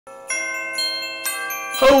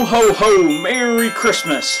Ho ho ho! Merry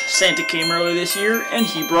Christmas! Santa came early this year and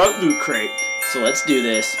he brought LootCrate. So let's do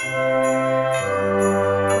this. So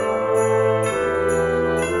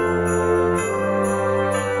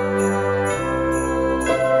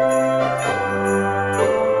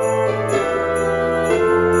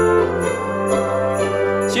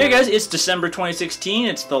yeah guys, it's December 2016,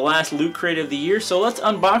 it's the last LootCrate of the year, so let's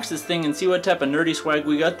unbox this thing and see what type of nerdy swag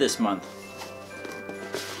we got this month.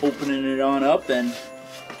 Opening it on up, and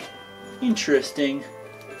interesting,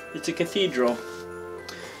 it's a cathedral.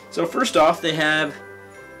 So first off, they have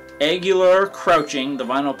Aguilar Crouching, the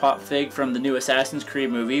vinyl pop fig from the new Assassin's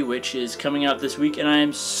Creed movie, which is coming out this week and I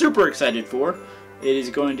am super excited for. It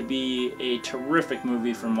is going to be a terrific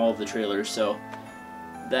movie from all of the trailers, so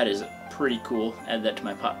that is pretty cool. Add that to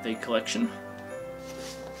my pop fig collection.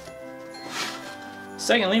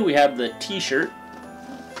 Secondly, we have the t-shirt,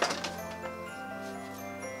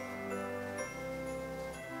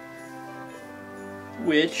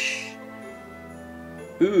 which,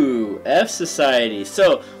 ooh, F Society.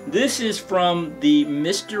 So this is from the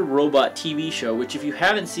Mr. Robot TV show, which if you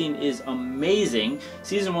haven't seen is amazing.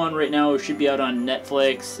 Season 1 right now should be out on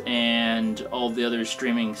Netflix and all the other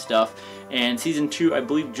streaming stuff. And Season 2, I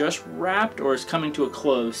believe, just wrapped or is coming to a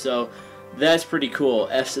close. So that's pretty cool.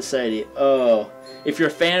 F Society. Oh, if you're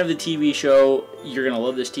a fan of the TV show, you're going to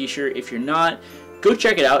love this t-shirt. If you're not, go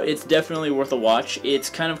check it out. It's definitely worth a watch. It's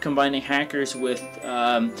kind of combining hackers with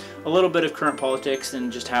a little bit of current politics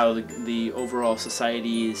and just how the overall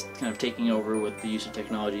society is kind of taking over with the use of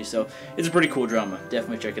technology. So it's a pretty cool drama.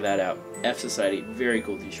 Definitely check that out. F Society. Very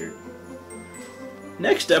cool t-shirt.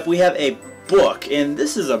 Next up, we have a book, and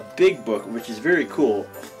this is a big book, which is very cool.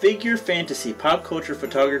 Figure Fantasy Pop Culture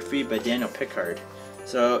Photography by Daniel Pickard.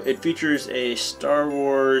 So it features a Star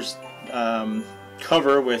Wars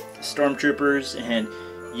cover with stormtroopers and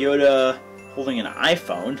Yoda holding an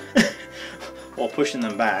iPhone while pushing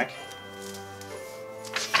them back.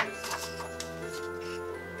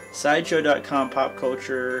 Sideshow.com Pop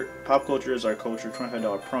Culture is our culture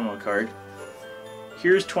 $25 promo card.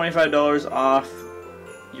 Here's $25 off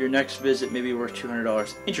your next visit, may be worth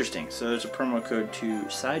 $200. Interesting. So there's a promo code to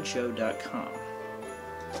Sideshow.com.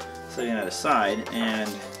 Setting that aside, and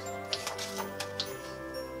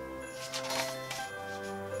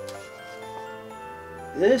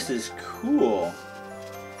this is cool.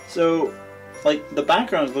 So, like, the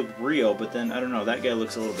backgrounds look real, but then, I don't know, that guy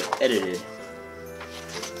looks a little bit edited.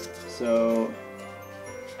 So,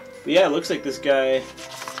 but yeah, it looks like this guy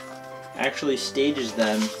actually stages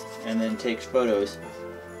them and then takes photos.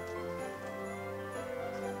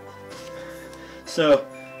 So,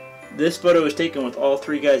 this photo was taken with all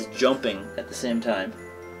three guys jumping at the same time.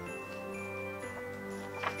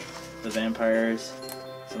 The vampires,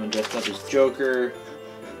 someone dressed up as Joker,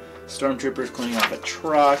 stormtroopers cleaning off a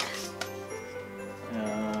truck,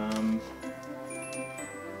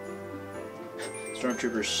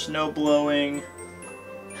 stormtroopers snow blowing,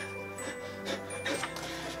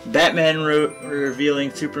 Batman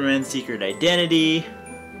revealing Superman's secret identity,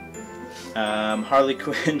 Harley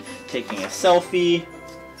Quinn taking a selfie,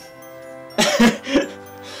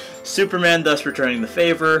 Superman thus returning the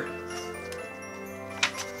favor,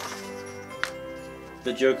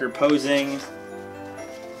 the Joker posing,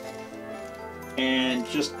 and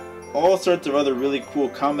just all sorts of other really cool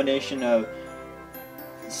combination of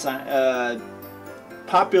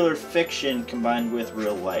popular fiction combined with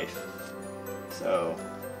real life. So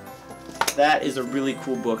that is a really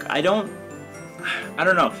cool book. I don't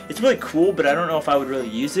know. It's really cool, but I don't know if I would really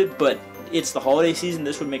use it, but it's the holiday season.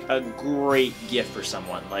 This would make a great gift for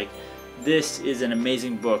someone. Like, this is an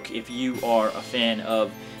amazing book if you are a fan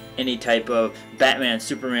of any type of Batman,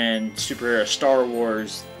 Superman, superhero, Star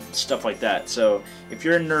Wars, stuff like that. So if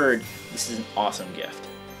you're a nerd, this is an awesome gift.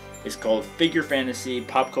 It's called Figure Fantasy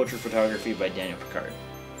Pop Culture Photography by Daniel Pickard.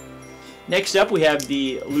 Next up, we have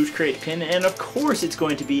the LootCrate pin, and of course it's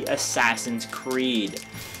going to be Assassin's Creed.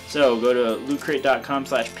 So go to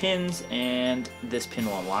lootcrate.com/pins and this pin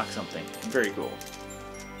will unlock something. Very cool.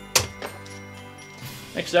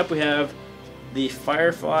 Next up, we have the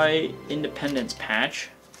Firefly Independence patch.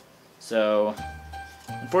 So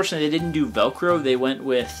unfortunately they didn't do Velcro, they went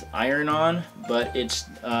with iron-on, but it's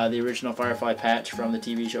the original Firefly patch from the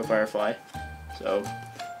TV show Firefly. So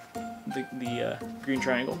the green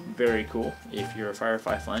triangle, very cool. If you're a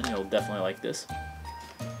Firefly fan, you'll definitely like this.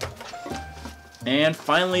 And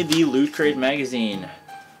finally, the LootCrate magazine.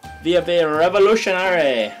 Via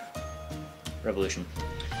Revolutionary. Revolution.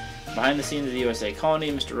 Behind the scenes of the USA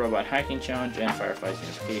Colony, Mr. Robot Hacking Challenge, and Firefly's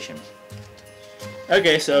Unification.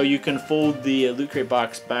 Okay, so you can fold the LootCrate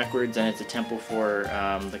box backwards, and it's a temple for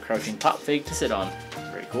the crouching pop fig to sit on.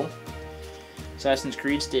 Very cool. Assassin's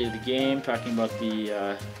Creed State of the Game, talking about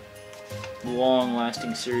the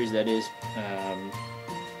long-lasting series that is.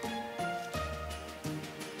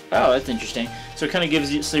 Oh, that's interesting. So it kind of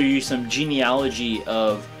gives you some genealogy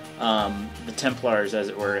of the Templars, as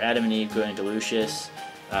it were. Adam and Eve going to Lucius,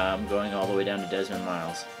 going all the way down to Desmond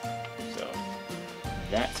Miles. So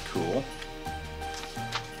that's cool.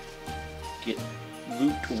 Get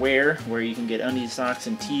Loot Wear, where you can get undies, socks,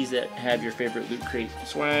 and tees that have your favorite Loot Crate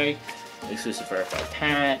swag. Exclusive Firefly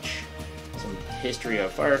patch. Some history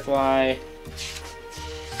of Firefly.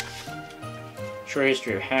 Short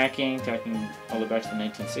history of hacking, talking all the way back to the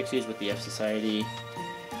 1960s with the F Society.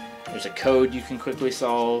 There's a code you can quickly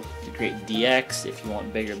solve to create DX if you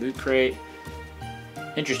want bigger Loot Crate.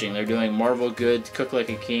 Interesting, they're doing Marvel goods, Cook Like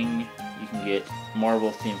a King. You can get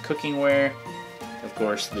Marvel themed cooking wear. Of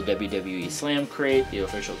course, the WWE Slam Crate, the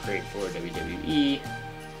official crate for WWE.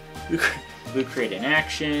 Loot Crate in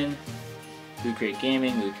Action. Loot Crate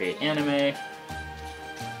Gaming, Loot Crate Anime.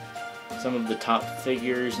 Some of the top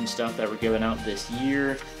figures and stuff that were given out this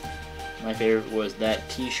year. My favorite was that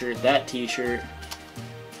t-shirt.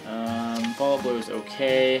 Fall Out Boy was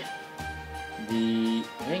okay. I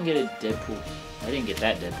didn't get a Deadpool. I didn't get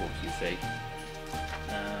that Deadpool Q-Fig.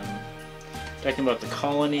 Talking about the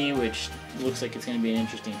Colony, which looks like it's going to be an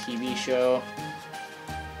interesting TV show.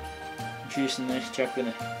 Introducing the next chapter in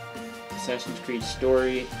the Assassin's Creed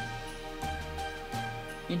story.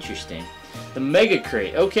 Interesting. The Mega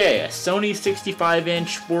Crate. Okay, a Sony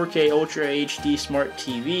 65-inch 4K Ultra HD Smart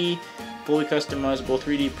TV. Fully customizable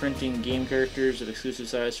 3D printing game characters of exclusive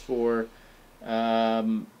size for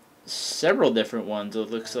several different ones.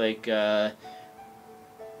 It looks like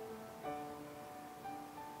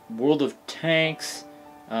World of Tanks,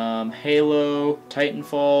 Halo,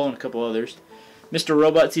 Titanfall, and a couple others. Mr.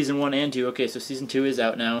 Robot Season 1 and 2. Okay, so Season 2 is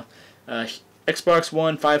out now. Xbox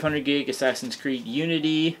One 500 gig Assassin's Creed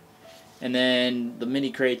Unity. And then the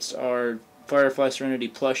mini crates are Firefly Serenity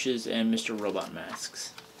plushes and Mr. Robot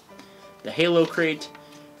masks. The Halo crate,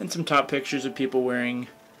 and some top pictures of people wearing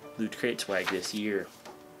Loot Crate swag this year.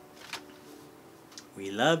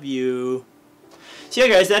 We love you. So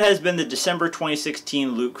yeah guys, that has been the December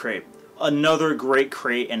 2016 Loot Crate. Another great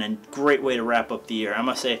crate and a great way to wrap up the year. I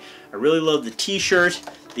must say, I really love the t-shirt.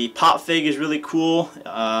 The pop fig is really cool.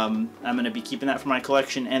 I'm going to be keeping that for my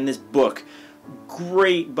collection. And this book.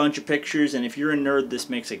 Great bunch of pictures, and if you're a nerd, this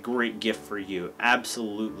makes a great gift for you.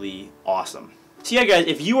 Absolutely awesome. So yeah guys,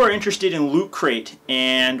 if you are interested in Loot Crate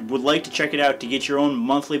and would like to check it out to get your own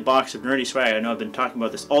monthly box of nerdy swag, I know I've been talking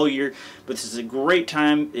about this all year, but this is a great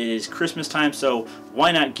time. It is Christmas time, so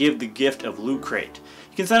why not give the gift of Loot Crate?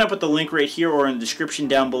 You can sign up with the link right here or in the description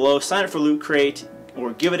down below. Sign up for Loot Crate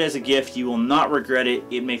or give it as a gift. You will not regret it.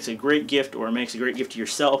 It makes a great gift, or it makes a great gift to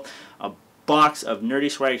yourself. A box of nerdy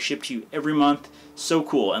swag shipped to you every month. So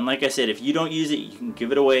cool. And like I said, if you don't use it, you can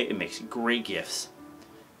give it away. It makes great gifts.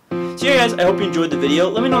 So yeah guys, I hope you enjoyed the video.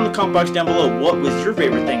 Let me know in the comment box down below, what was your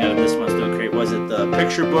favorite thing out of this month's Loot Crate? Was it the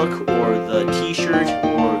picture book, or the t-shirt,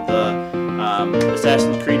 or the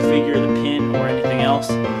Assassin's Creed figure, the pin, or anything else?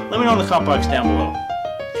 Let me know in the comment box down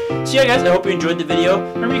below. So yeah guys, I hope you enjoyed the video.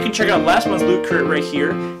 Remember, you can check out last month's Loot Crate right here.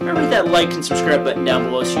 Remember to hit that like and subscribe button down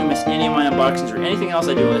below so you don't miss any of my unboxings or anything else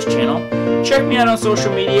I do on this channel. Check me out on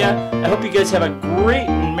social media. I hope you guys have a great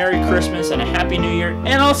and Merry Christmas and a Happy New Year,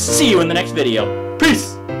 and I'll see you in the next video.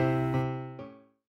 Peace!